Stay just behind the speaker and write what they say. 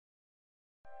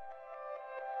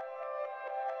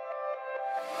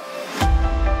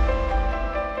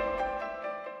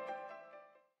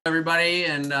everybody,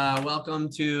 and welcome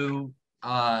to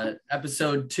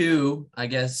episode 2, I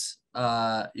guess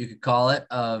you could call it,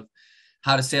 of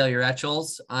How to Sail Your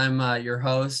Etchells. I'm your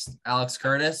host, Alex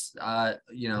Curtis,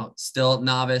 still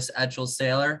novice Etchells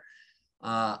sailor.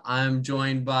 I'm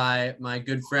joined by my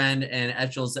good friend and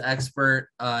Etchells expert,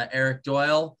 Eric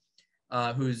Doyle,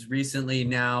 who's recently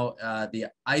now the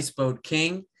Ice Boat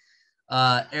King.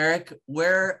 Eric,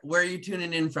 where are you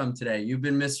tuning in from today? You've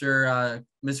been Mr.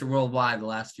 Worldwide the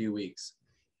last few weeks.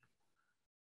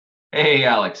 Hey,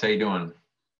 Alex, how you doing?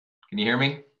 Can you hear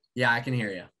me? Yeah, I can hear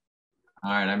you.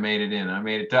 All right, I made it in. I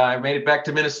made it back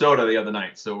to Minnesota the other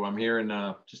night. So I'm here in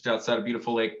just outside of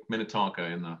beautiful Lake Minnetonka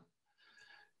in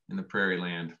the prairie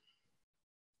land.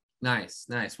 Nice.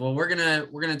 Well, we're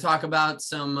gonna talk about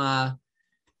some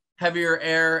heavier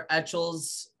air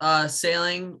Etchells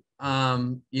sailing.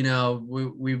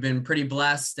 We've been pretty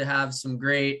blessed to have some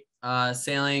great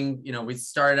sailing. We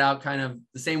started out kind of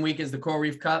the same week as the Coral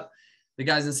Reef Cup. The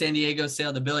guys in San Diego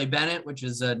sailed the Billy Bennett, which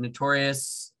is a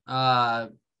notorious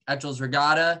Etchells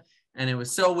regatta, and it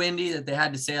was so windy that they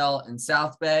had to sail in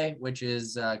South Bay, which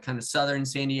is kind of southern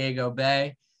San Diego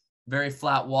Bay. Very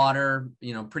flat water,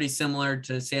 pretty similar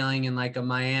to sailing in like a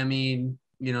Miami,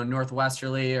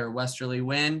 northwesterly or westerly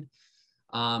wind.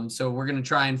 So we're going to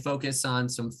try and focus on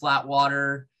some flat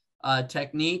water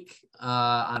technique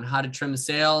on how to trim the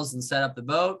sails and set up the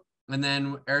boat. And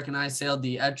then Eric and I sailed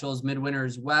the Etchells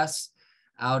Midwinters West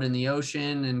out in the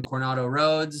ocean in Coronado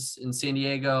Roads in San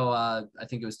Diego. I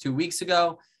think it was 2 weeks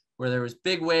ago, where there was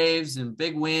big waves and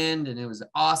big wind, and it was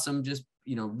awesome. Just,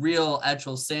 real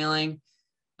Etchells sailing.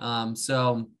 But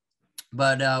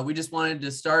we just wanted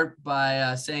to start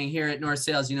by saying here at North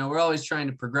Sails, we're always trying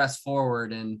to progress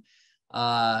forward and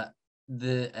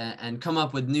come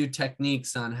up with new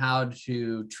techniques on how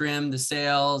to trim the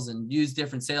sails and use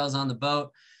different sails on the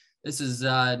boat. This is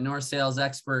North Sails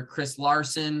expert Chris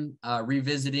Larson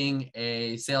revisiting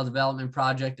a sail development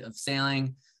project of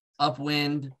sailing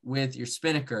upwind with your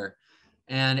spinnaker.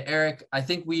 And Eric, I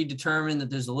think we determined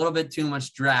that there's a little bit too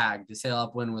much drag to sail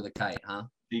upwind with a kite, huh?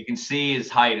 You can see his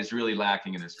height is really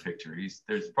lacking in this picture.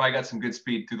 There's probably got some good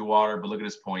speed through the water, but look at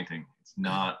his pointing. It's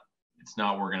not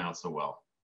working out so well.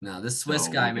 No, this Swiss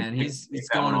guy, man, he's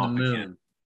going to the moon.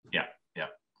 Yeah.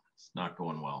 It's not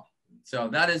going well. So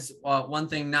that is one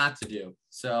thing not to do.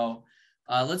 So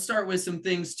let's start with some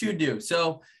things to do.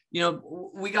 So,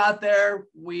 we got there,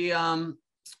 we trained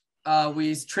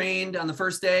on the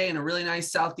first day in a really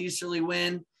nice southeasterly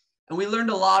wind, and we learned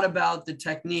a lot about the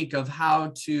technique of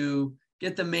how to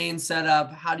get the main set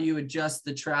up. How do you adjust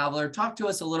the traveler? Talk to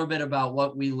us a little bit about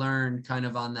what we learned kind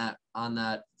of on that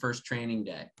first training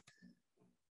day.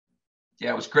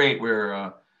 Yeah, it was great.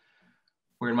 We're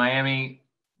in Miami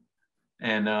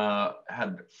and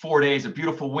had 4 days of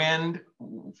beautiful wind.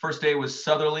 First day was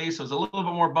southerly, so it was a little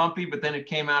bit more bumpy, but then it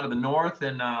came out of the north,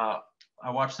 and I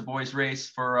watched the boys race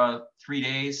for 3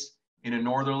 days in a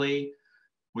northerly,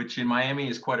 which in Miami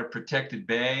is quite a protected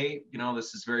bay.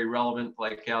 This is very relevant,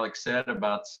 like Alex said,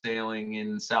 about sailing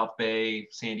in South Bay,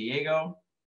 San Diego.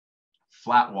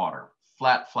 Flat water.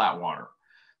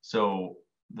 So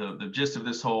the gist of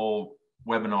this whole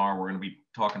webinar, we're going to be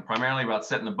talking primarily about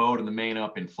setting the boat and the main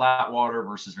up in flat water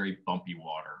versus very bumpy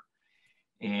water.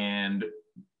 And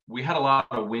we had a lot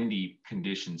of windy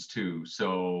conditions too.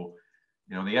 So,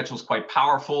 the Etchells quite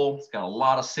powerful. It's got a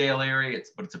lot of sail area,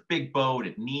 but it's a big boat.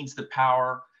 It needs the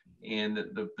power. And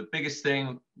the biggest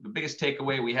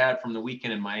takeaway we had from the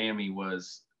weekend in Miami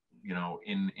was,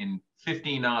 in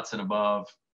 15 knots and above,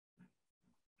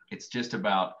 it's just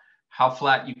about how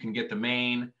flat you can get the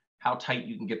main, how tight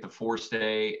you can get the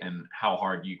forestay, and how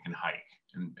hard you can hike,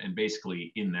 and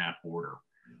basically in that order.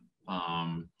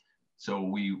 So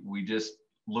we just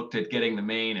looked at getting the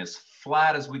main as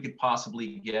flat as we could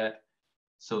possibly get,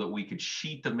 so that we could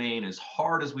sheet the main as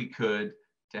hard as we could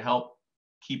to help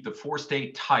keep the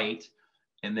forestay tight.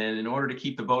 And then in order to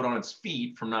keep the boat on its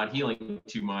feet from not heeling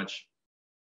too much,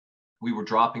 we were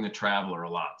dropping the traveler a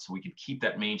lot, so we could keep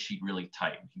that main sheet really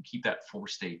tight. We can keep that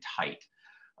forestay tight.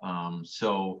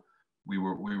 So we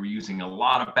were using a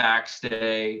lot of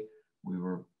backstay. We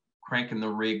were cranking the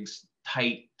rigs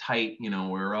tight.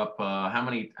 We're up.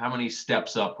 How many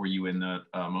steps up were you in the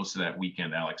most of that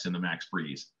weekend, Alex, in the max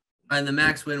breeze? In the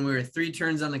max wind, we were 3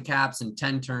 turns on the caps and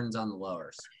 10 turns on the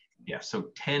lowers. Yeah, so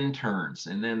 10 turns.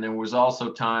 And then there was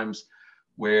also times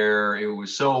where it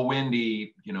was so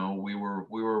windy, we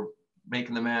were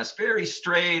making the mast very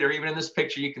straight, or even in this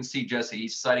picture, you can see Jesse,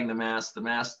 he's sighting the mast. The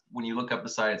mast, when you look up the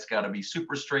side, it's got to be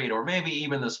super straight, or maybe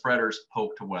even the spreaders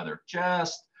poke to weather,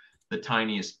 just the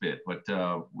tiniest bit. But,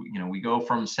 we go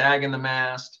from sagging the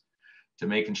mast to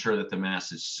making sure that the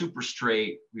mast is super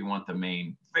straight. We want the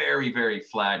main very, very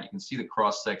flat. You can see the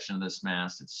cross section of this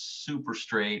mast. It's super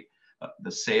straight.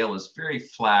 The sail is very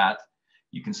flat.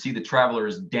 You can see the traveler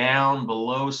is down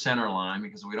below center line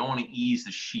because we don't want to ease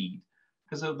the sheet,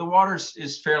 because the water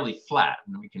is fairly flat,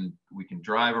 and we can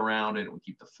drive around it. We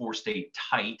keep the forestay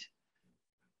tight,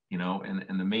 you know,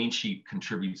 and the main sheet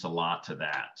contributes a lot to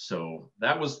that. So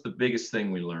that was the biggest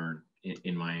thing we learned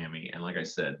in Miami. And like I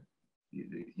said,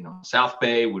 you know, South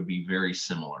Bay would be very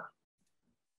similar.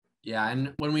 Yeah.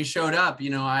 And when we showed up, you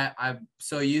know, I'm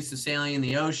so used to sailing in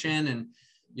the ocean and,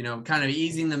 you know, kind of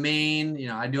easing the main. You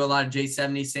know, I do a lot of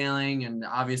J70 sailing, and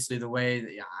obviously the way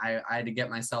that I had to get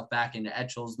myself back into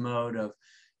Etchells mode of,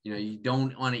 you know, you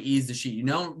don't want to ease the sheet. You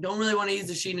don't really want to ease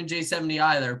the sheet in J70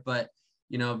 either, but,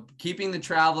 you know, keeping the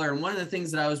traveler. And one of the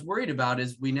things that I was worried about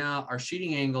is our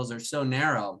sheeting angles are so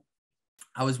narrow.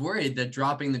 I was worried that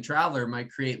dropping the traveler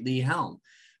might create lee helm.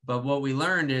 But what we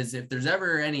learned is if there's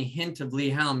ever any hint of lee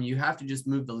helm, you have to just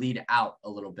move the lead out a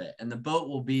little bit, and the boat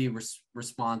will be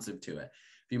responsive to it.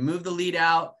 If you move the lead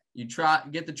out, you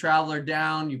get the traveler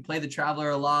down, you play the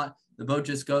traveler a lot, the boat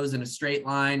just goes in a straight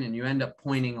line and you end up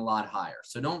pointing a lot higher.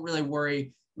 So don't really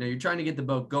worry. You know, you're trying to get the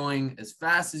boat going as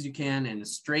fast as you can in a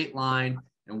straight line,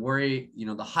 and worry, you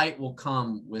know, the height will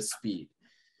come with speed.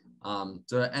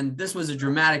 And this was a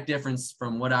dramatic difference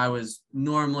from what I was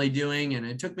normally doing. And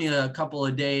it took me a couple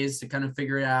of days to kind of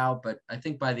figure it out. But I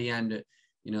think by the end,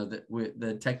 you know,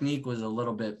 the technique was a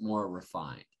little bit more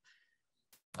refined.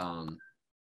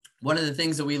 One of the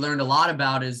things that we learned a lot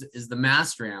about is the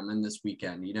mast ram in this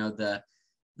weekend. You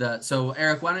know, so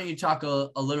Eric, why don't you talk a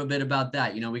little bit about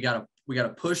that? You know, we got a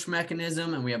push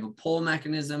mechanism and we have a pull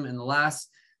mechanism. In the last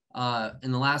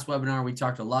webinar, we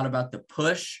talked a lot about the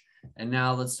push, and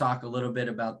now let's talk a little bit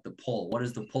about the pull. What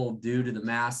does the pull do to the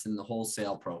mast and the whole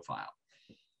sail profile?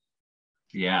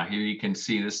 Yeah, here you can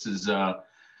see this is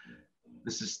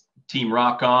Team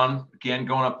Rock On again,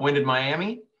 going upwind in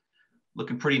Miami,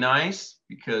 looking pretty nice,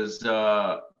 because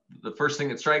the first thing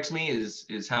that strikes me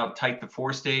is how tight the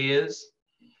forestay is,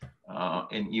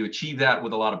 and you achieve that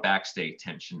with a lot of backstay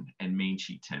tension and main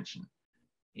sheet tension.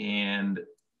 And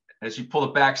as you pull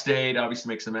the backstay, it obviously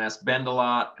makes the mast bend a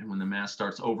lot, and when the mast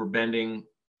starts over bending,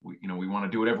 we want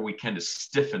to do whatever we can to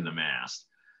stiffen the mast,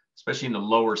 especially in the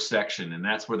lower section, and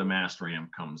that's where the mast ram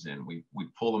comes in. We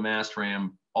pull the mast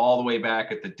ram all the way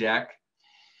back at the deck,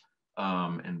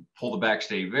 and pull the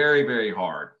backstay very, very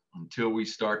hard until we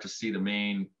start to see the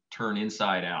main turn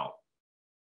inside out.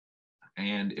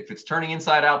 And if it's turning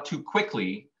inside out too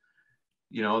quickly,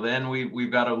 you know, then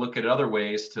we've got to look at other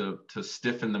ways to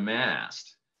stiffen the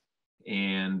mast.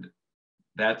 And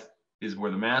that is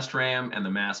where the mast ram and the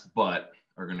mast butt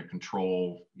are going to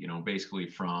control, you know, basically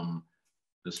from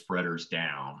the spreaders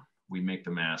down. We make the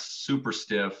mast super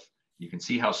stiff. You can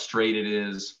see how straight it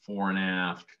is fore and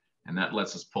aft, and that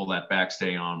lets us pull that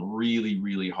backstay on really,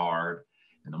 really hard.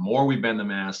 And the more we bend the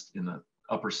mast in the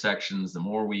upper sections, the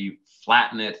more we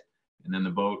flatten it. And then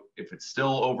the boat, if it's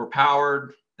still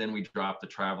overpowered, then we drop the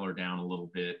traveler down a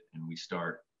little bit, and we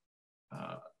start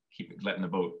letting the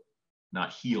boat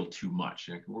not heel too much.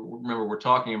 Remember, we're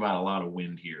talking about a lot of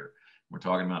wind here. We're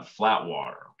talking about flat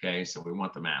water, okay? So we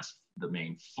want the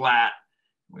main flat.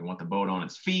 We want the boat on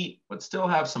its feet, but still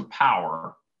have some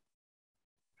power.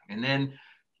 And then,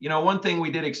 you know, one thing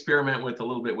we did experiment with a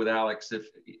little bit with Alex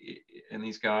and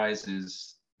these guys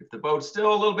is if the boat's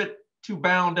still a little bit too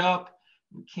bound up,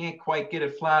 we can't quite get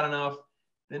it flat enough,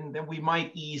 then we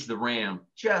might ease the ram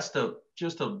just a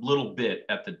little bit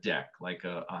at the deck, like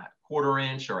a quarter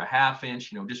inch or a half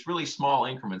inch, you know, just really small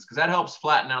increments, because that helps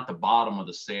flatten out the bottom of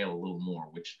the sail a little more,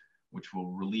 which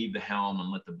will relieve the helm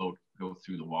and let the boat go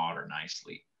through the water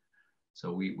nicely.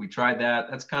 So we tried that.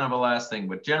 That's kind of a last thing,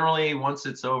 but generally once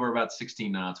it's over about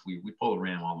 16 knots, we pull the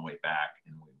ram all the way back,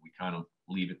 and we kind of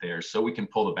leave it there so we can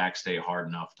pull the backstay hard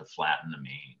enough to flatten the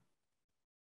main.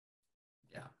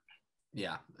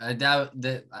 Yeah,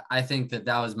 I think that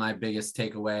was my biggest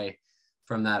takeaway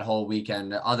from that whole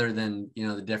weekend, other than, you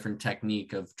know, the different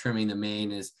technique of trimming the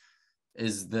main, is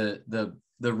the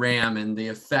ram and the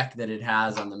effect that it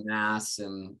has on the masts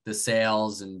and the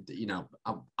sails. And, you know,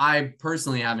 I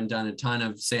personally haven't done a ton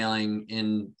of sailing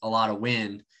in a lot of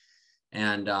wind.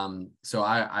 And so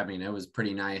I mean, it was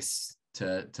pretty nice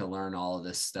to learn all of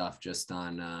this stuff just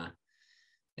on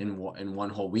in one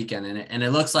whole weekend. And it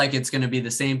looks like it's going to be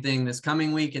the same thing this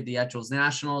coming week at the Etchells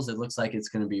Nationals. It looks like it's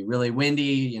going to be really windy,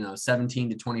 you know, 17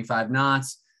 to 25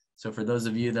 knots. So for those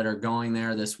of you that are going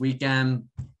there this weekend,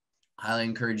 I highly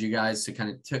encourage you guys to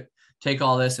kind of take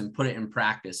all this and put it in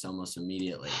practice almost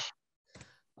immediately.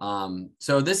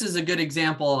 So this is a good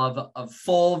example of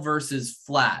full versus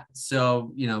flat.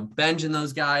 So, you know, Benj and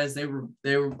those guys, they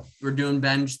were doing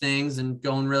Benj things and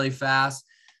going really fast.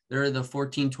 They're the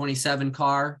 1427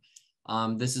 car.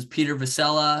 This is Peter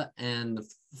Vasella and the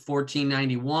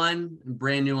 1491,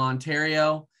 brand new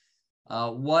Ontario.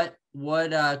 What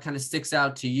kind of sticks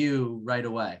out to you right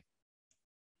away?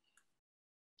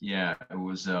 Yeah, it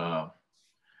was a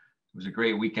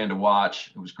great weekend to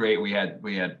watch. It was great. We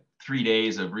had 3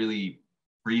 days of really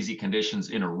breezy conditions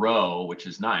in a row, which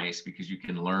is nice because you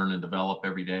can learn and develop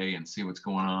every day and see what's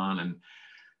going on. And,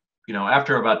 you know,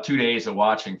 after about 2 days of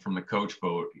watching from the coach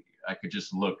boat, I could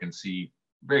just look and see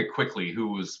very quickly who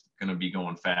was going to be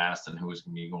going fast and who was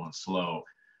going to be going slow.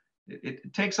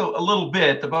 It takes a little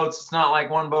bit. The boats, it's not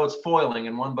like one boat's foiling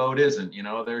and one boat isn't, you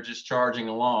know, they're just charging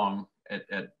along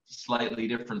at slightly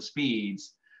different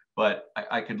speeds. But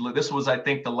I could look, this was, I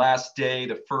think, the last day,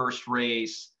 the first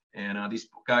race. And these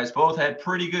guys both had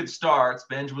pretty good starts.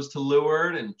 Benj was to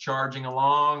leeward and charging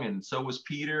along, and so was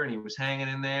Peter, and he was hanging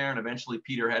in there. And eventually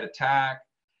Peter had a tack,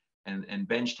 and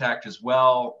Benj tacked as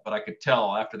well. But I could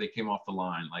tell after they came off the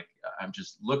line, like I'm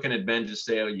just looking at Benj's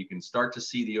sail, you can start to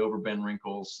see the overbend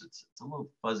wrinkles. It's a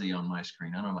little fuzzy on my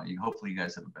screen. I don't know about you. Hopefully you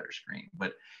guys have a better screen.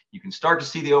 But you can start to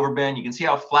see the overbend. You can see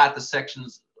how flat the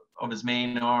sections of his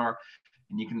main are.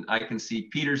 And I can see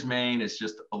Peter's main is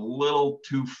just a little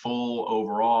too full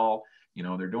overall. You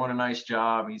know, they're doing a nice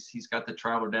job. He's got the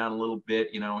traveler down a little bit.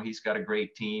 You know, he's got a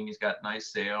great team. He's got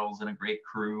nice sails and a great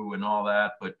crew and all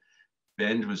that. But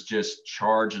Benj was just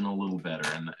charging a little better.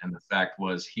 And the fact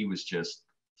was he was just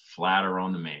flatter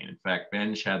on the main. In fact,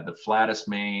 Benj had the flattest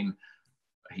main.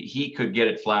 He could get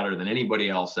it flatter than anybody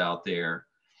else out there.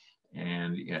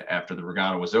 And after the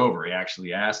regatta was over, he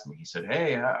actually asked me, he said,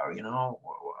 hey, you know,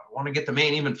 I want to get the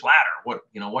main even flatter. What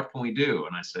can we do?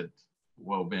 And I said,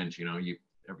 well, Benj, you know,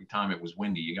 every time it was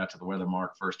windy, you got to the weather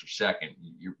mark first or second,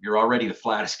 you're already the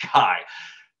flattest guy.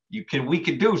 We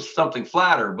could do something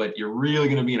flatter, but you're really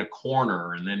going to be in a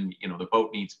corner. And then, you know, the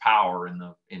boat needs power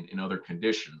in other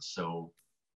conditions. So,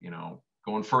 you know,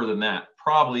 going further than that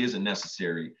probably isn't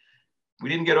necessary. We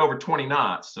didn't get over 20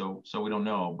 knots, so we don't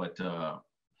know, but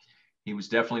he was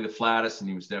definitely the flattest, and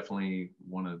he was definitely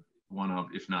one of,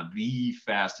 if not the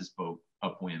fastest boat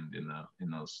upwind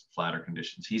in those flatter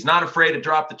conditions. He's not afraid to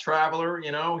drop the traveler.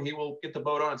 You know, he will get the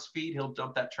boat on its feet. He'll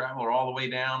dump that traveler all the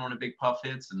way down when a big puff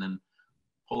hits, and then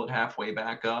pull it halfway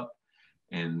back up.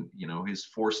 And, you know, his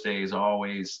forestay is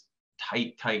always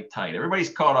tight.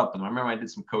 Everybody's caught up. And I remember I did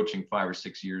some coaching 5 or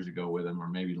 6 years ago with him, or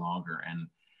maybe longer. And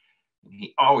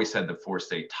he always had the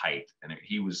forestay tight, and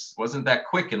he wasn't that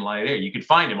quick in light air. You could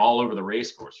find him all over the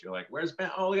race course. You're like, where's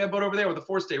Ben? Oh, yeah, boat over there with the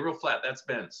forestay real flat. That's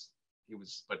Ben's.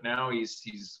 But now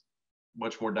he's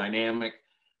much more dynamic,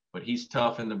 but he's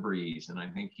tough in the breeze. And I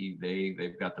think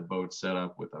they've got the boat set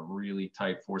up with a really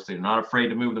tight forestay. They're not afraid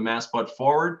to move the mast butt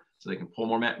forward, so they can pull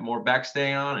more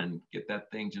backstay on and get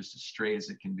that thing just as straight as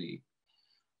it can be.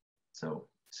 So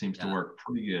it seems to work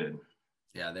pretty good.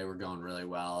 Yeah, they were going really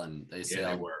well, and they sailed.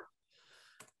 Yeah, they were.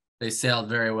 They sailed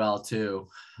very well too.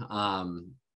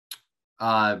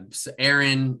 So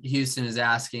Aaron Houston is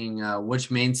asking, which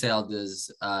mainsail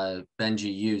does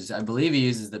Benji use? I believe he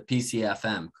uses the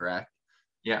PCFM, correct?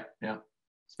 Yeah.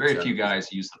 It's very few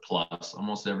guys use the Plus.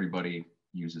 Almost everybody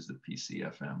uses the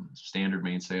PCFM. Standard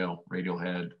mainsail, radial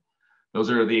head.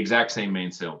 Those are the exact same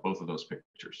mainsail, both of those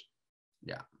pictures.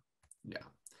 Yeah.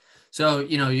 So,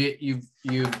 you know,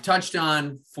 you've touched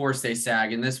on forestay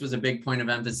sag, and this was a big point of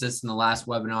emphasis in the last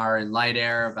webinar in light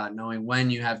air about knowing when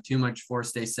you have too much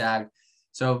forestay sag.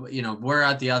 So, you know, we're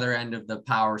at the other end of the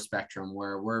power spectrum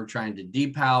where we're trying to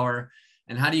depower.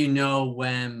 And how do you know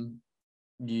when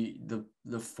the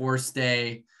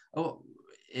forestay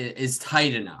is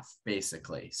tight enough,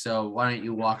 basically? So why don't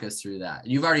you walk us through that?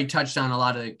 You've already touched on a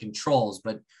lot of the controls,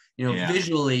 but, you know,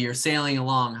 visually you're sailing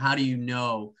along. How do you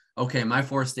know, okay, my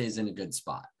forestay is in a good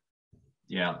spot?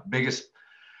 Yeah, biggest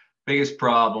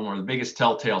problem, or the biggest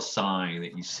telltale sign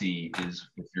that you see, is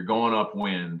if you're going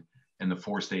upwind and the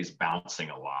forestay is bouncing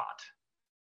a lot.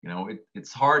 You know,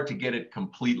 it's hard to get it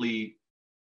completely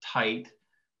tight.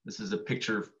 This is a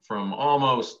picture from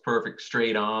almost perfect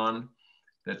straight on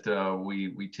that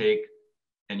we take,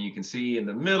 and you can see in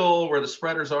the middle where the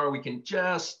spreaders are, we can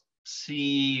just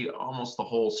see almost the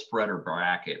whole spreader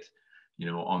bracket, you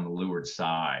know, on the leeward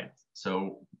side.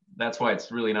 So that's why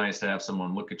it's really nice to have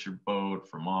someone look at your boat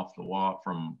from off the wall,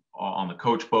 from on the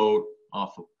coach boat,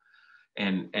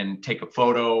 and take a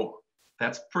photo.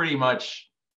 That's pretty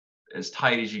much as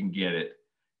tight as you can get it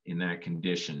in that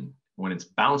condition. When it's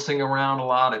bouncing around a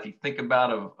lot, if you think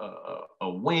about a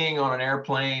wing on an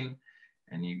airplane,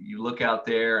 And you look out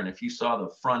there, and if you saw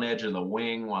the front edge of the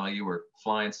wing while you were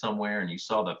flying somewhere, and you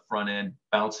saw the front end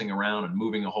bouncing around and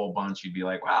moving a whole bunch, you'd be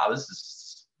like, wow,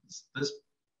 this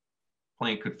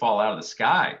plane could fall out of the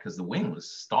sky because the wing was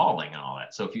stalling and all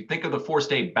that. So if you think of the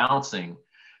force-day bouncing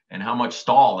and how much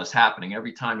stall is happening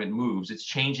every time it moves, it's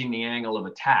changing the angle of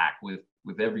attack with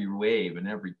every wave and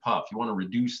every puff. You want to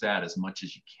reduce that as much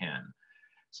as you can.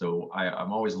 So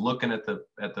I'm always looking at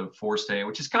the force-day,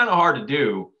 which is kind of hard to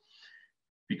do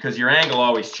because your angle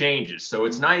always changes. So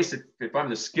it's nice if I'm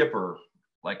the skipper,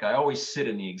 like I always sit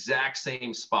in the exact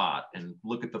same spot and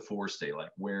look at the force-day,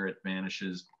 like where it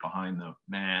vanishes behind the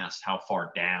mast, how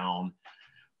far down,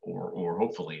 or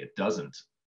hopefully it doesn't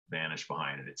vanish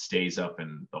behind it. It stays up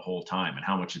in the whole time. And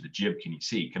how much of the jib can you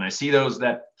see? Can I see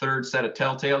that third set of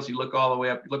telltales? You look all the way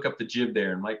up, you look up the jib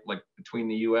there, and like between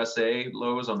the USA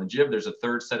lows on the jib, there's a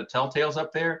third set of telltales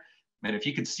up there. Man, if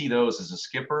you could see those as a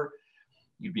skipper,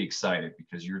 you'd be excited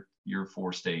because your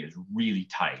force-day is really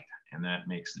tight, and that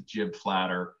makes the jib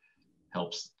flatter,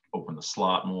 helps open the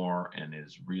slot more, and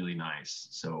is really nice.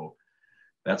 So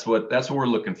that's what we're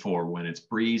looking for when it's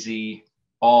breezy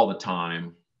all the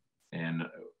time, and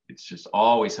it's just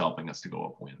always helping us to go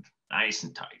upwind, nice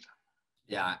and tight.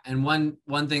 Yeah, and one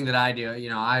thing that I do,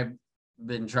 I've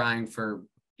been trying for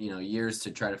years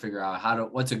to try to figure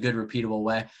out what's a good repeatable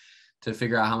way to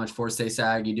figure out how much force-day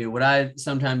sag you do. What I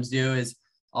sometimes do is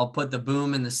I'll put the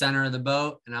boom in the center of the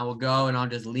boat, and I will go and I'll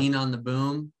just lean on the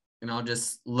boom, and I'll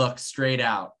just look straight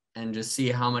out and just see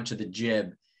how much of the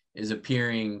jib is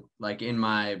appearing like in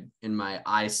my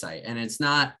eyesight. And it's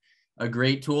not a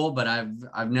great tool, but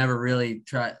I've never really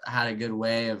had a good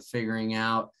way of figuring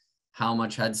out how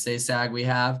much head stay sag we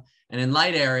have. And in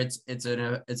light air, it's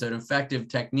an effective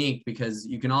technique because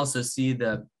you can also see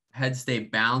the head stay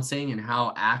bouncing and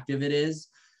how active it is.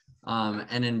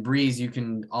 And in breeze, you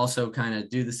can also kind of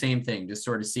do the same thing, just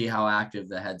sort of see how active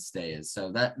the head stay is.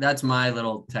 So that's my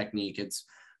little technique. It's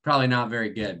probably not very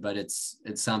good, but it's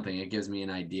something. It gives me an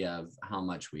idea of how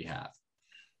much we have.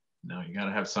 No, you got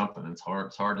to have something. It's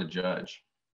hard to judge.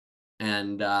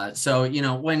 And so,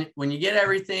 when you get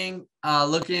everything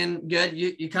looking good,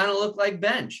 you kind of look like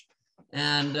Benj.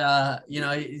 And,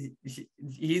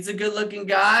 he's a good looking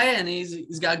guy, and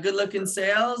he's got good looking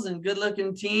sails and good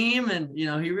looking team. And,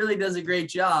 he really does a great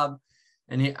job.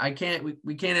 And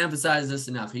we can't emphasize this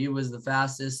enough. He was the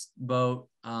fastest boat,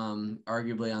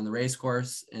 arguably on the race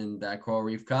course in that Coral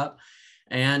Reef Cup.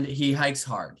 And he hikes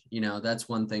hard, that's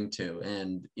one thing too.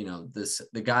 And,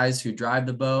 the guys who drive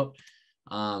the boat,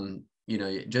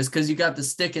 just because you got the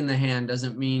stick in the hand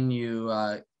doesn't mean you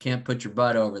can't put your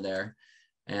butt over there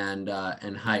and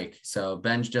hike. So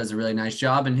Benj does a really nice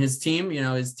job, and his team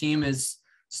is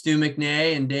Stu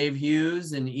McNay and Dave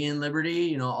Hughes and Ian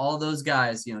Liberty, all those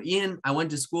guys. Ian, I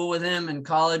went to school with him in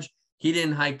college. He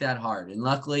didn't hike that hard. And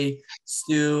luckily,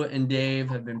 Stu and Dave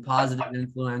have been positive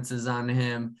influences on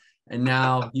him. And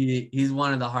now he's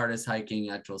one of the hardest hiking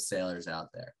Etchells sailors out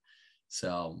there.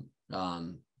 So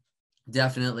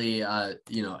definitely,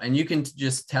 and you can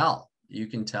just tell. You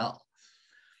can tell.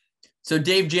 So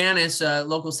Dave Janis, a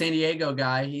local San Diego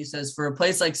guy, he says, for a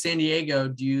place like San Diego,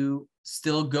 do you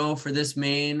still go for this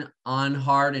main on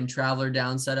hard and traveler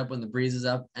down setup when the breeze is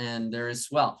up and there is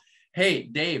swell? Hey,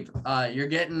 Dave, you're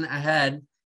getting ahead.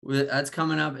 That's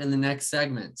coming up in the next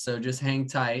segment. So just hang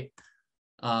tight.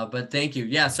 But thank you.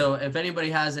 Yeah. So if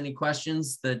anybody has any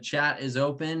questions, the chat is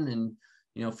open, and,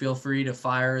 feel free to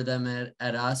fire them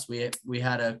at us. We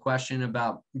had a question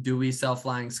about, do we sell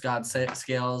flying Scott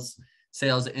sails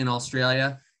in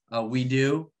Australia? We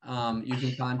do. You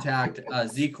can contact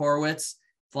Z Korwitz,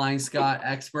 Flying Scott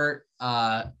expert.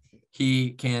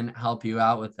 He can help you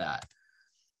out with that.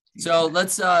 So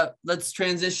let's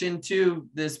transition to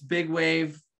this big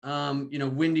wave,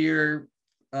 windier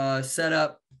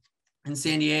setup in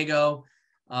San Diego.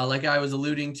 Like I was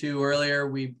alluding to earlier,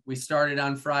 we started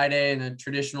on Friday in a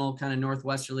traditional kind of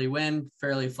northwesterly wind,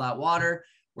 fairly flat water,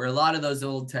 where a lot of those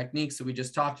old techniques that we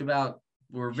just talked about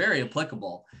were very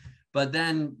applicable. But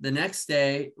then the next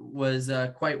day was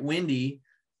quite windy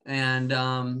and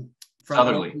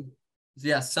southerly.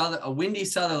 A windy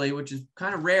southerly, which is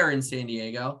kind of rare in San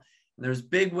Diego. And there's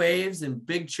big waves and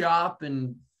big chop,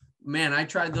 and man, I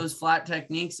tried those flat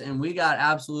techniques and we got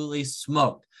absolutely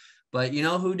smoked. But you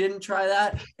know who didn't try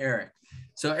that? Eric.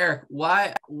 So Eric,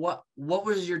 what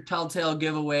was your telltale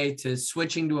giveaway to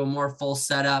switching to a more full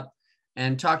setup?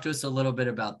 And talk to us a little bit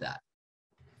about that.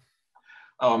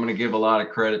 Oh, I'm going to give a lot of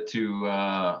credit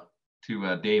to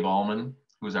Dave Allman,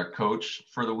 who was our coach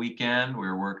for the weekend. We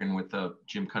were working with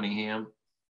Jim Cunningham,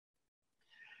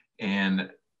 and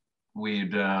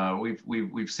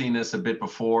we've seen this a bit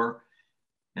before.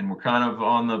 And we're kind of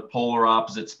on the polar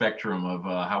opposite spectrum of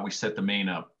how we set the main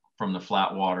up from the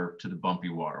flat water to the bumpy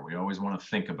water. We always want to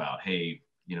think about, hey,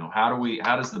 you know, how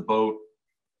does the boat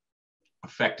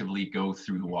effectively go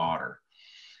through the water?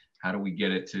 How do we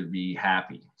get it to be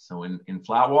happy? So in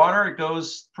flat water, it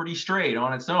goes pretty straight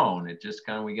on its own. It just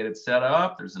kind of, we get it set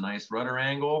up. There's a nice rudder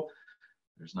angle.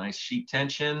 There's nice sheet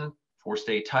tension,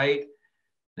 forestay tight.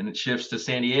 Then it shifts to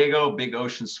San Diego, big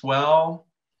ocean swell.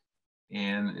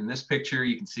 And in this picture,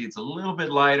 you can see it's a little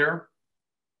bit lighter.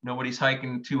 Nobody's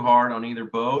hiking too hard on either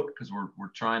boat because we're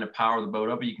trying to power the boat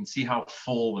up, but you can see how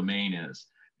full the main is.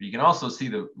 But you can also see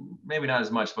maybe not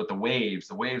as much, but the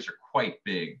waves are quite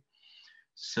big.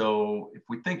 So if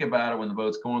we think about it, when the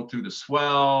boat's going through the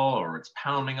swell or it's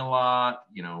pounding a lot,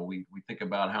 you know, we think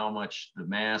about how much the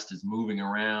mast is moving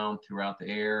around throughout the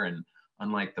air. And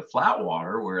unlike the flat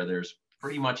water, where there's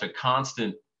pretty much a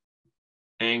constant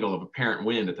angle of apparent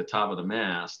wind at the top of the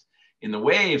mast, in the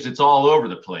waves, it's all over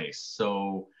the place.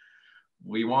 So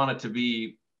we want it to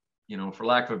be, you know, for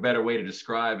lack of a better way to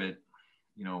describe it,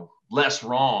 you know, less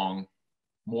wrong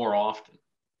more often.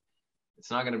 It's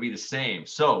not going to be the same.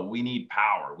 So we need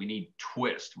power. We need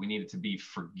twist. We need it to be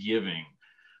forgiving.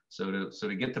 So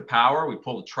to get the power, we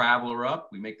pull the traveler up.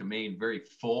 We make the main very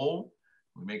full.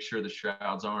 We make sure the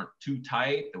shrouds aren't too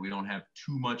tight, that we don't have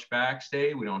too much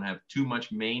backstay. We don't have too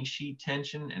much main sheet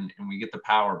tension. And we get the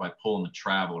power by pulling the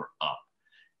traveler up.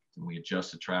 And we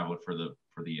adjust the traveler for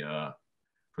the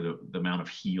amount of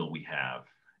heel we have.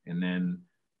 And then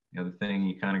the other thing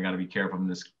you kind of got to be careful in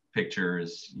this picture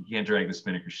is you can't drag the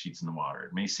spinnaker sheets in the water.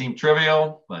 It may seem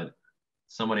trivial, but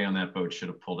somebody on that boat should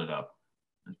have pulled it up.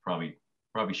 It probably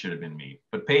should have been me.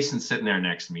 But Payson's sitting there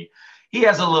next to me. He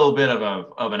has a little bit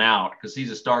of an out because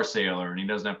he's a star sailor and he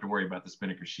doesn't have to worry about the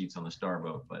spinnaker sheets on the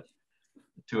starboat. But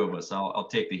the two of us, I'll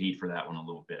take the heat for that one a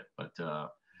little bit. But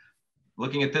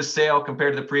looking at this sail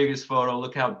compared to the previous photo,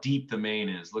 look how deep the main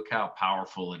is. Look how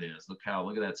powerful it is. Look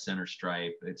at that center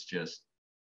stripe. It's just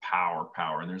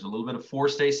power. And there's a little bit of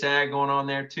forestay sag going on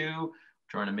there too.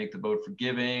 Trying to make the boat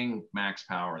forgiving, max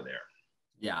power there.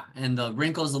 Yeah, and the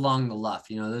wrinkles along the luff,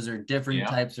 those are different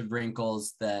types of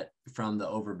wrinkles that from the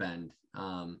overbend.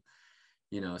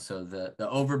 So the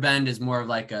overbend is more of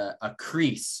like a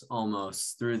crease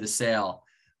almost through the sail,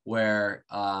 where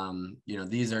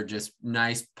these are just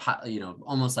nice,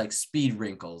 almost like speed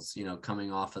wrinkles,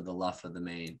 coming off of the luff of the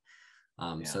main.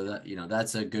 So that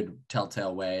that's a good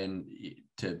telltale way and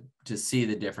to see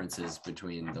the differences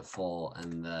between the full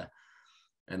and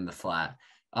the flat.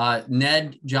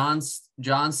 Ned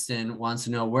Johnston wants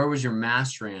to know, where was your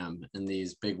mast ram in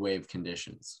these big wave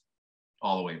conditions?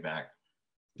 All the way back.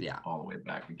 Yeah, all the way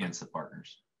back against the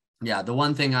partners. Yeah, the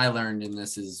one thing I learned in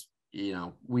this is,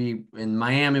 we in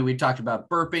Miami, we talked about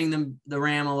burping the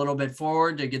ram a little bit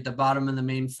forward to get the bottom of the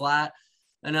main flat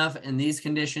enough. In these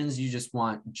conditions, you just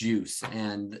want juice,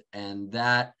 and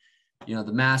that,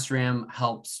 the mast ram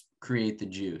helps create the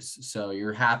juice. So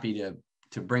you're happy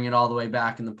to bring it all the way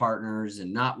back in the partners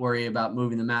and not worry about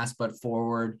moving the mast butt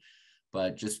forward,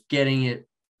 but just getting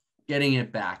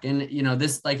it back. And,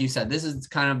 this, like you said, this is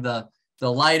kind of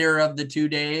the lighter of the 2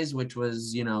 days, which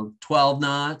was, 12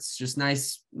 knots, just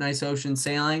nice ocean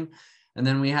sailing. And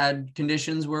then we had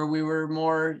conditions where we were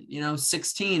more,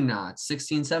 16 knots,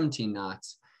 16, 17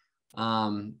 knots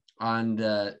on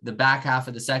the back half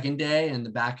of the second day and the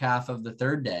back half of the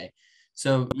third day.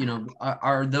 So,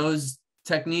 are those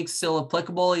techniques still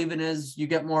applicable even as you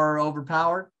get more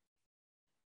overpowered?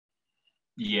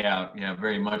 Yeah,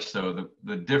 very much so.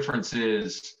 The difference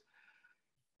is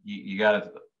you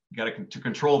got to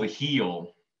control the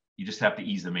heel. You just have to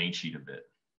ease the main sheet a bit.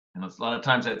 And a lot of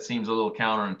times that seems a little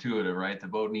counterintuitive, right? The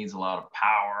boat needs a lot of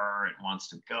power. It wants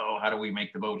to go. How do we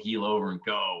make the boat heel over and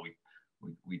go?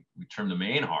 We trim the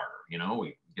main harder,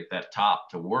 we get that top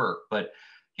to work. But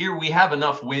here we have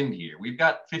enough wind here. We've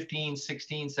got 15,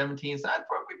 16, 17. We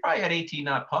probably had 18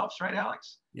 knot puffs, right,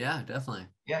 Alex? Yeah, definitely.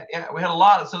 Yeah. We had a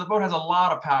lot. So the boat has a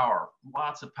lot of power,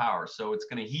 lots of power. So it's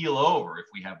going to heel over if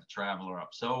we have the traveler up.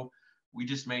 So we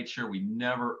just made sure we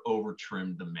never over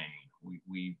trimmed the main.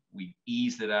 We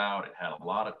eased it out. It had a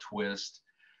lot of twist.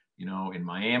 In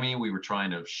Miami, we were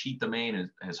trying to sheet the main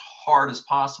as hard as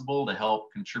possible to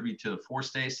help contribute to the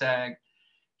forestay sag.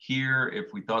 Here,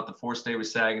 if we thought the forestay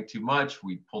was sagging too much,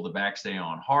 we'd pull the backstay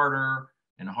on harder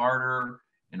and harder.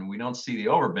 And we don't see the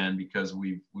overbend because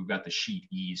we've got the sheet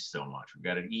eased so much. We've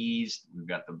got it eased. We've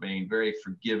got the main very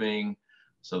forgiving.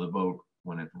 So the boat,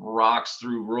 when it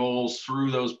rolls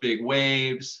through those big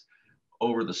waves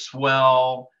over the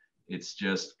swell, it's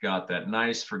just got that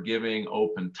nice forgiving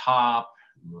open top.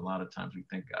 A lot of times we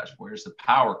think, gosh, where's the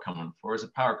power coming? Where's the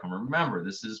power coming? Remember,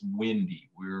 this is windy.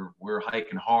 We're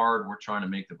hiking hard. We're trying to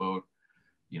make the boat,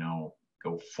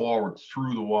 go forward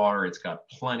through the water. It's got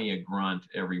plenty of grunt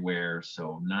everywhere.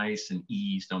 So nice and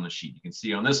eased on the sheet. You can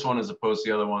see on this one, as opposed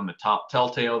to the other one, the top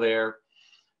telltale there,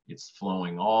 it's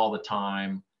flowing all the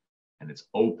time and it's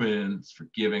open, it's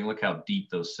forgiving. Look how deep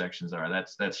those sections are.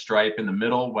 That's that stripe in the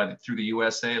middle through the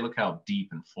USA. Look how deep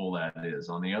and full that is.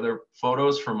 On the other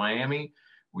photos from Miami,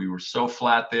 we were so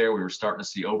flat there. We were starting to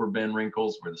see overbend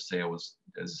wrinkles where the sail was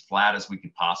as flat as we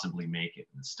could possibly make it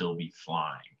and still be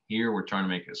flying. Here, we're trying to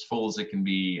make it as full as it can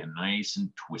be and nice and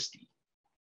twisty.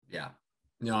 Yeah,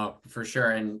 no, for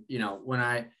sure. And,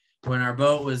 when our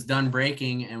boat was done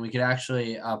breaking and we could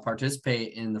actually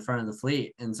participate in the front of the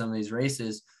fleet in some of these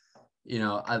races,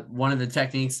 one of the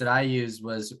techniques that I used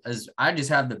was I just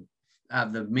have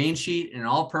the main sheet in an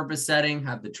all-purpose setting,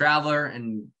 have the traveler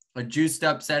and a juiced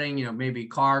up setting, maybe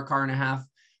car and a half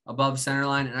above center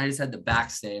line. And I just had the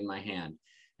backstay in my hand.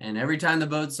 And every time the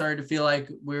boat started to feel like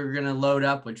we were going to load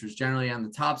up, which was generally on the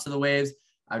tops of the waves,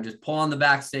 I would just pull on the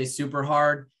backstay super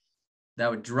hard. That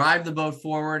would drive the boat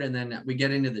forward. And then we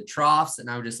get into the troughs and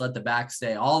I would just let the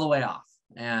backstay all the way off.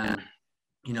 And,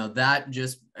 and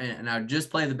I would just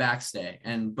play the backstay.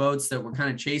 And boats that were kind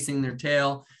of chasing their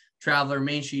tail, traveler,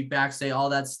 main sheet, backstay, all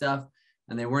that stuff,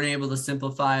 and they weren't able to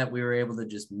simplify it, we were able to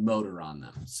just motor on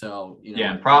them. So,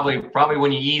 yeah, and probably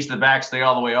when you ease the backstay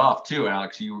all the way off too,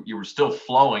 Alex, you were still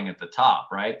flowing at the top,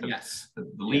 right? Yes.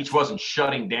 The leech wasn't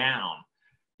shutting down.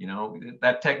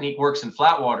 That technique works in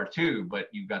flat water too, but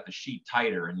you've got the sheet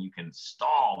tighter and you can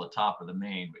stall the top of the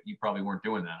main, but you probably weren't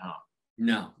doing that, huh?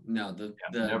 No,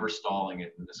 never stalling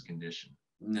it in this condition.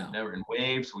 No, never in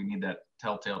waves. We need that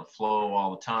telltale to flow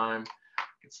all the time.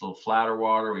 It's a little flatter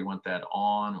water. We want that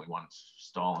on. We want it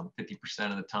stalling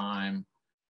 50% of the time.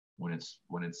 When it's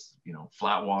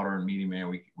flat water and medium air,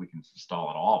 we can stall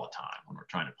it all the time when we're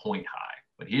trying to point high.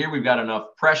 But here we've got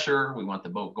enough pressure. We want the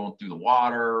boat going through the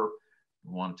water.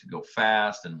 We want it to go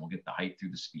fast, and we'll get the height through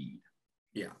the speed.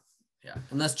 Yeah.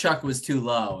 Unless Chuck was too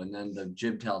low, and then the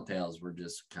jib telltales were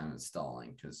just kind of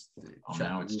stalling because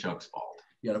now it's Chuck's fault.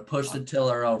 You got to push the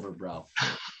tiller over, bro.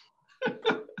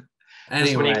 Anyway,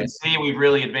 this one you can see we've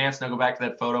really advanced. Now go back to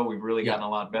that photo. We've really gotten a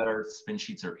lot better. Spin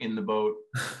sheets are in the boat.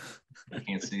 You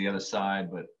can't see the other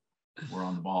side, but we're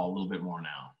on the ball a little bit more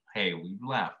now. Hey, we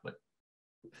laugh, but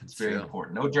it's very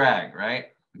important. No drag, right?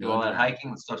 We do all that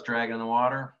hiking, the stuff's dragging in the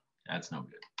water. That's no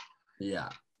good. Yeah.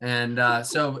 And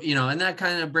so, and that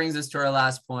kind of brings us to our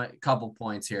last couple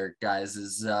points here, guys,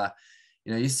 is,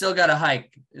 you still got to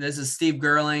hike. This is Steve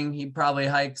Gerling. He probably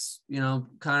hikes,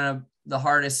 kind of the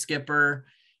hardest skipper.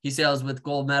 He sails with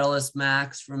gold medalist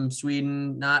Max from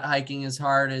Sweden, not hiking as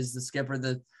hard as the skipper.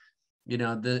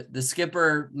 The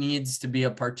skipper needs to be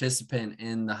a participant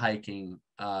in the hiking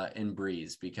in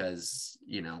breeze because,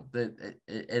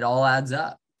 it all adds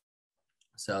up.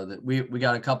 So that we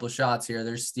got a couple of shots here.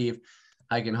 There's Steve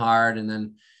hiking hard. And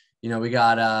then, we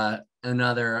got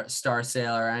another star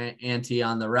sailor, Auntie,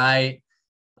 on the right.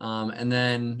 And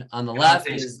then on the left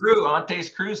is Ante's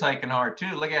Crew's hiking hard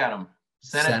too. Look at him.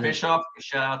 Senate Bischoff,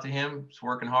 shout out to him. He's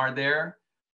working hard there.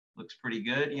 Looks pretty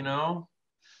good,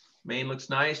 Main looks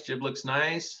nice. Jib looks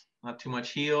nice. Not too much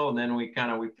heel. And then we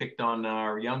picked on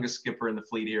our youngest skipper in the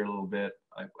fleet here a little bit.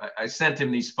 I sent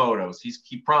him these photos.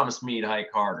 He promised me to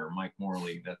hike harder. Mike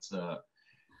Morley.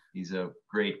 He's a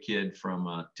great kid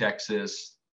from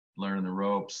Texas, learning the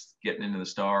ropes, getting into the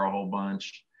star a whole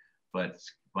bunch. But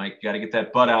Mike, got to get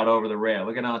that butt out over the rail.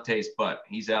 Look at Ante's butt.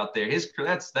 He's out there.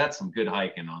 That's some good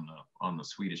hiking on the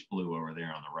Swedish Blue over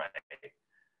there on the right.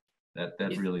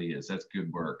 That really is. That's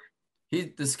good work.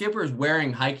 The skipper is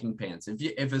wearing hiking pants.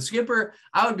 If a skipper,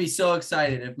 I would be so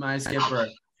excited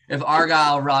if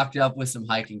Argyle rocked up with some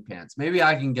hiking pants. Maybe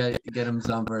I can get him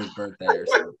some for his birthday or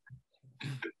something.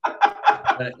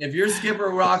 But if your skipper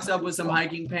rocks up with some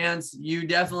hiking pants, you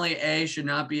definitely should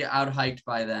not be out hiked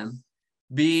by them.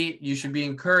 B, you should be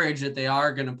encouraged that they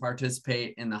are going to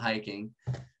participate in the hiking.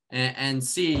 And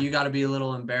C, you got to be a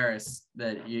little embarrassed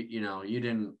that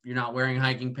you're not wearing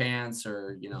hiking pants,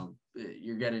 or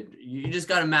you just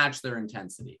got to match their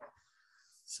intensity.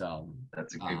 So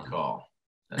that's a good call.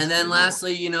 And then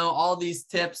lastly, all these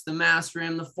tips, the mast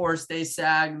rim, the forestay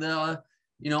sag,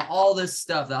 all this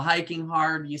stuff, the hiking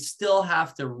hard, you still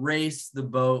have to race the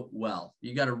boat well.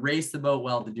 You got to race the boat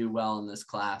well to do well in this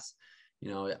class.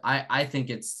 I think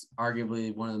it's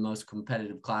arguably one of the most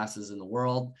competitive classes in the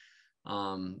world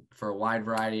for a wide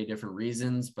variety of different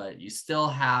reasons, but you still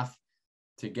have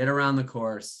to get around the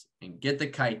course and get the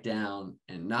kite down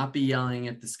and not be yelling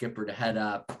at the skipper to head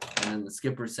up. And then the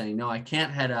skipper saying, no, I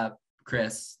can't head up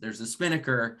Chris, there's a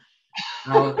spinnaker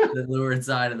out the leeward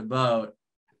side of the boat.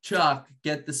 Chuck,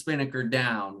 get the spinnaker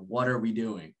down. What are we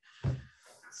doing?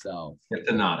 So get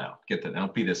the knot out.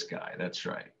 Don't be this guy. That's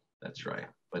right. That's right.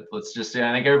 But let's just,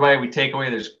 I think everybody, we take away,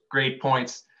 there's great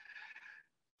points.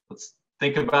 Let's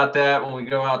think about that when we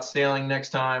go out sailing next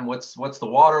time. What's the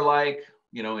water like?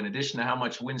 You know, in addition to how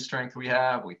much wind strength we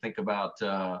have, we think about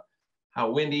how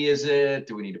windy is it?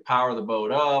 Do we need to power the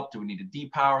boat up? Do we need to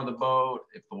depower the boat?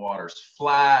 If the water's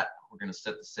flat, we're going to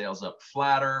set the sails up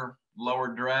flatter, lower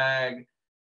drag,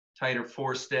 tighter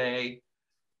forestay.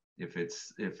 If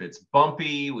it's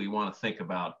bumpy, we want to think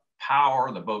about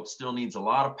power. The boat still needs a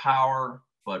lot of power,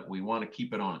 but we want to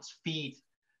keep it on its feet.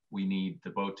 We need the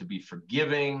boat to be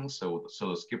forgiving, so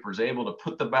the skipper's able to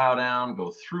put the bow down,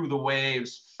 go through the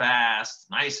waves fast,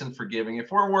 nice and forgiving.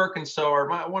 If we're working so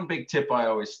hard, one big tip I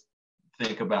always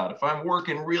think about, if I'm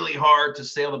working really hard to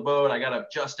sail the boat, I got to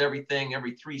adjust everything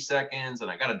every 3 seconds,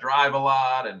 and I got to drive a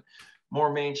lot, and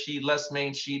more main sheet, less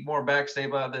main sheet, more backstay,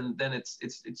 then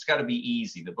it's got to be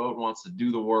easy. The boat wants to do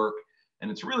the work,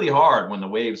 and it's really hard when the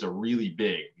waves are really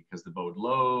big because the boat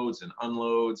loads and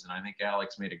unloads. And I think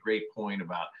Alex made a great point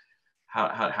about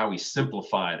how he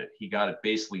simplified it. He got it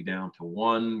basically down to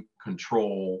one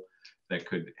control that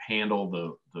could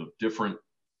handle the different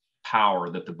power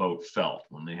that the boat felt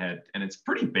when they had, and it's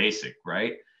pretty basic,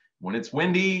 right? When it's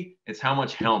windy, it's how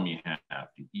much helm you have.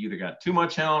 You either got too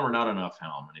much helm or not enough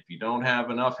helm. And if you don't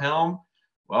have enough helm,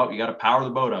 well, you got to power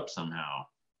the boat up somehow.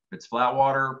 If it's flat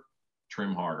water,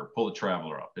 trim harder, pull the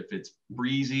traveler up. If it's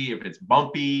breezy, if it's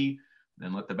bumpy,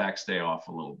 then let the back stay off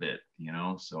a little bit, you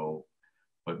know? So,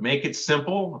 but make it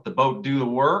simple, let the boat do the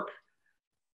work.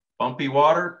 Bumpy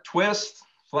water, twist,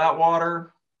 flat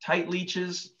water, tight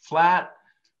leeches, flat,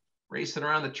 racing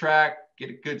around the track,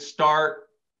 get a good start,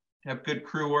 have good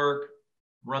crew work,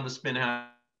 run the spin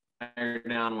higher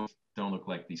down, don't look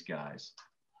like these guys.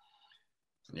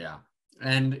 Yeah.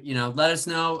 And, you know, let us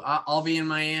know. I'll be in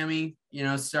Miami, you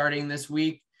know, starting this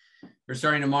week or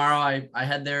starting tomorrow. I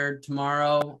head there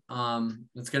tomorrow.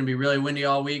 It's going to be really windy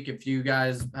all week. If you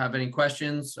guys have any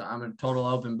questions, I'm a total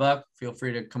open book. Feel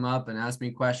free to come up and ask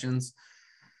me questions.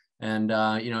 And,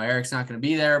 you know, Eric's not going to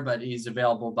be there, but he's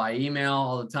available by email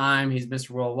all the time. He's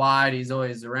Mr. Worldwide. He's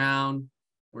always around.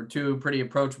 We're two pretty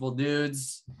approachable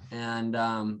dudes. And,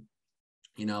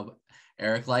 you know,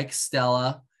 Eric likes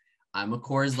Stella. I'm a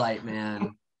Coors Light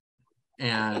man.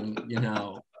 And, you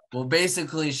know, we'll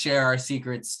basically share our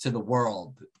secrets to the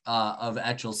world of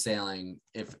Etchell sailing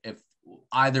if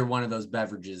either one of those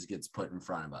beverages gets put in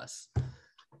front of us.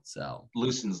 So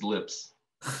loosens lips.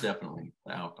 Definitely.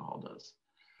 The alcohol does.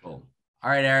 Cool. All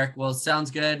right, Eric. Well,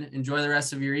 sounds good. Enjoy the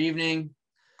rest of your evening.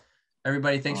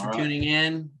 Everybody, thanks for tuning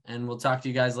in, and we'll talk to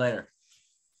you guys later.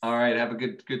 All right. Have a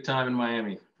good time in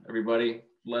Miami. Everybody,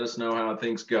 let us know how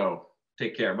things go.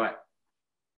 Take care. Bye.